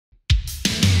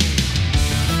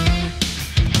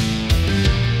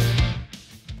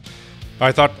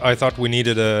I thought we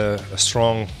needed a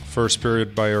strong first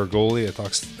period by our goalie. I thought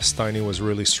Steiny was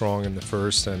really strong in the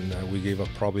first, and we gave up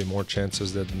probably more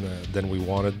chances than we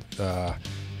wanted.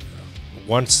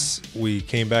 Once we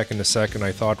came back in the second,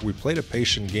 I thought we played a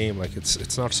patient game. Like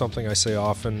it's not something I say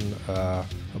often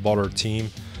about our team.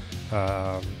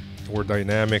 We're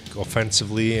dynamic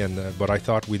offensively, but I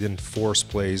thought we didn't force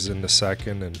plays in the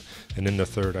second and in the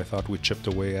third. I thought we chipped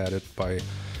away at it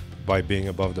by being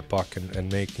above the puck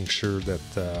and making sure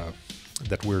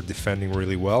that we're defending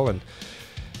really well. And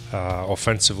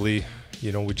offensively,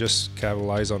 we just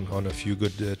capitalized on a few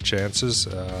good chances,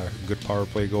 good power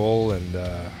play goal,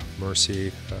 and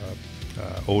Mercier,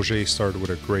 Auger started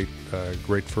with a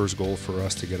great first goal for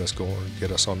us to get us going,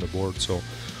 get us on the board. So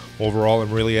overall,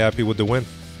 I'm really happy with the win.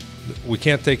 We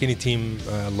can't take any team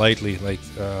lightly. Like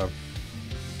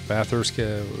Bathurst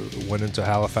went into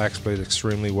Halifax, played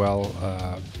extremely well.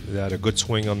 They had a good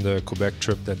swing on the Quebec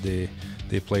trip that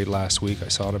they played last week. I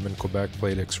saw them in Quebec,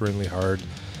 played extremely hard.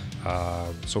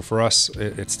 So for us,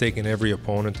 it's taking every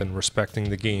opponent and respecting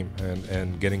the game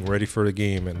and getting ready for the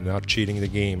game and not cheating the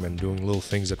game and doing little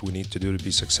things that we need to do to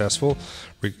be successful,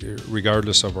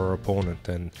 regardless of our opponent.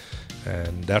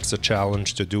 And that's the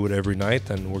challenge, to do it every night,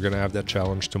 and we're going to have that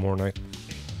challenge tomorrow night.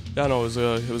 Yeah, no, it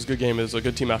was a good game. It was a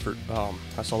good team effort.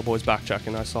 I saw the boys back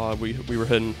checking. I saw we were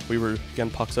hitting, we were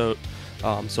getting pucks out.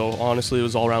 So honestly, it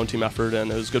was all around team effort,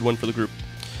 and it was a good win for the group.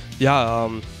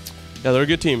 Yeah, they're a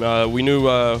good team. We knew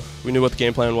what the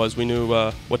game plan was. We knew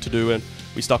what to do, and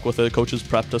we stuck with it. Coaches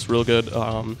prepped us real good.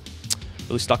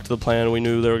 Really stuck to the plan. We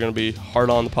knew they were going to be hard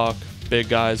on the puck, big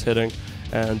guys hitting,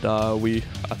 and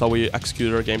I thought we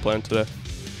executed our game plan today.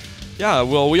 Yeah,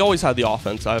 well, we always had the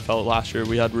offense. I felt last year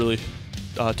we had really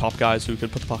top guys who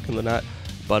could put the puck in the net,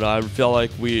 but I feel like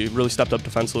we really stepped up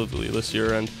defensively this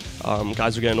year, and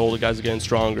guys are getting older, guys are getting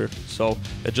stronger. So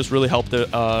it just really helped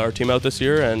our team out this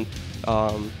year, and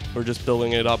we're just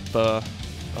building it up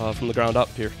from the ground up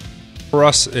here. For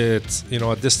us, it's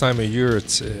at this time of year,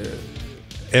 it's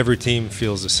every team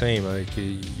feels the same. Like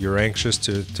you're anxious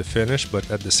to finish,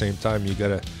 but at the same time, you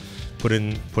gotta put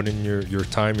in your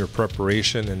time, your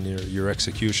preparation, and your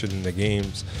execution in the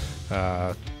games,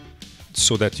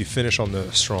 so that you finish on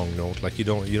the strong note. Like you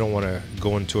don't want to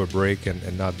go into a break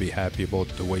and not be happy about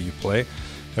the way you play.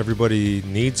 Everybody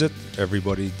needs it.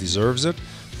 Everybody deserves it.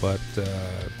 But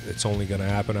it's only going to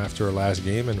happen after our last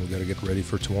game, and we got to get ready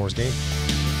for tomorrow's game.